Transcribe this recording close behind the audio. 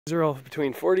These are all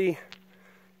between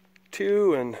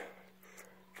 42 and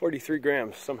 43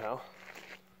 grams somehow.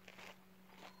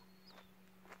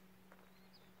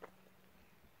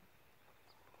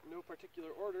 No particular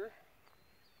order.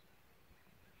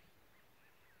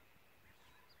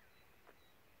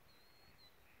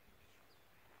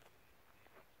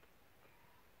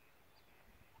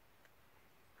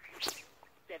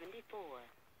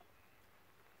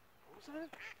 What was that?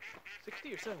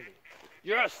 60 or 70?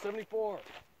 Yes, 74.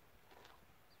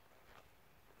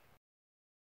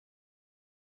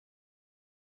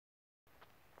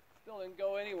 Still didn't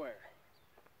go anywhere.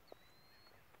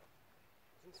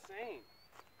 It's insane.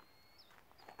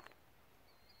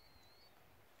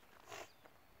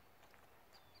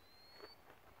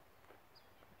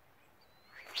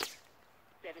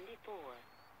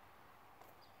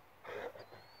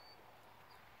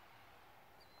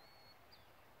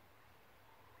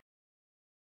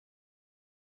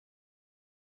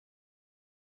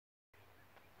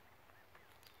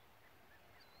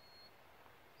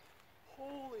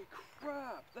 Holy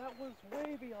crap, that was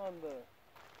way beyond that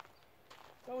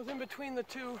was in between the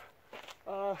two,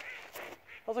 I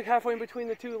was like halfway in between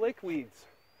the two lakeweeds.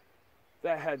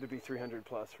 That had to be 300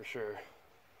 plus for sure.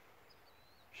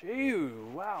 Gee,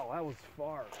 wow, that was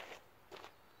far.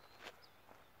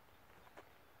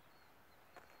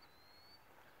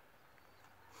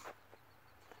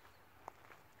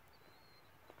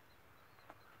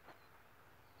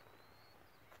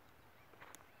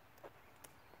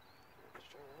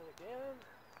 Again.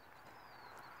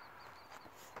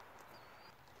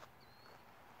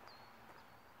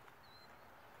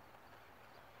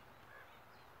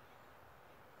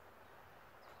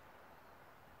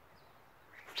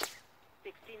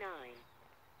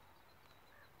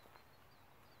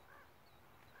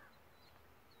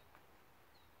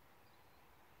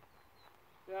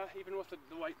 Yeah, even with the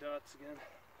white dots again.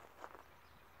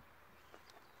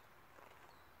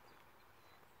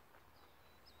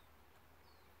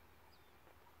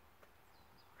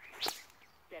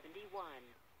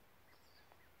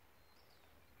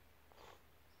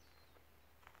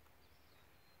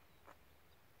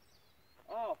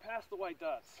 Oh, past the white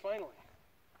dots, finally.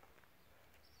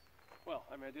 Well,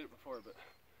 I mean, I did it before, but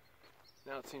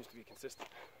now it seems to be consistent.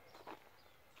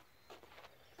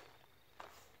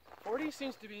 40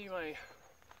 seems to be my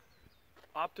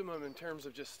optimum in terms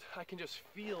of just, I can just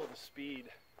feel the speed.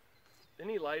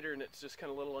 Any lighter and it's just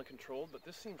kind of a little uncontrolled, but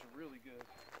this seems really good.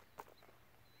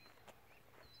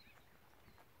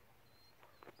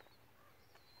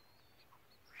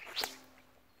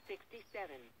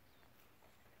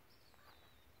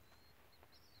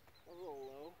 A little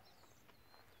low.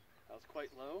 That was quite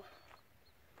low.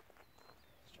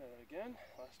 Let's try that again.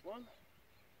 Last one.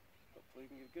 Hopefully we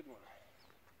can get a good one.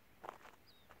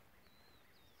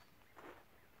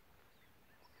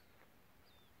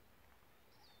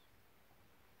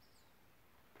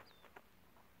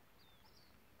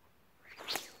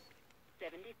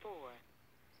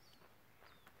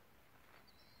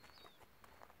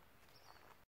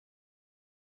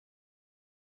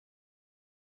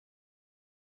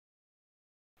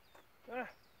 Ah,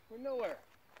 we're nowhere.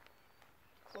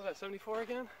 What was that, 74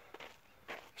 again?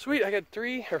 Sweet, I got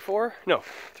 3 or 4? No,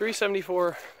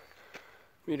 374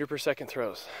 meter per second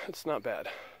throws. It's not bad.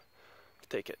 I'll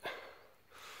take it.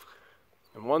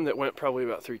 And one that went probably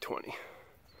about 320.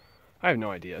 I have no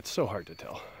idea, it's so hard to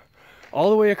tell.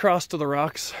 All the way across to the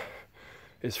rocks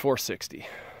is 460.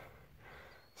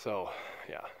 So,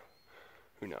 yeah,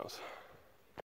 who knows?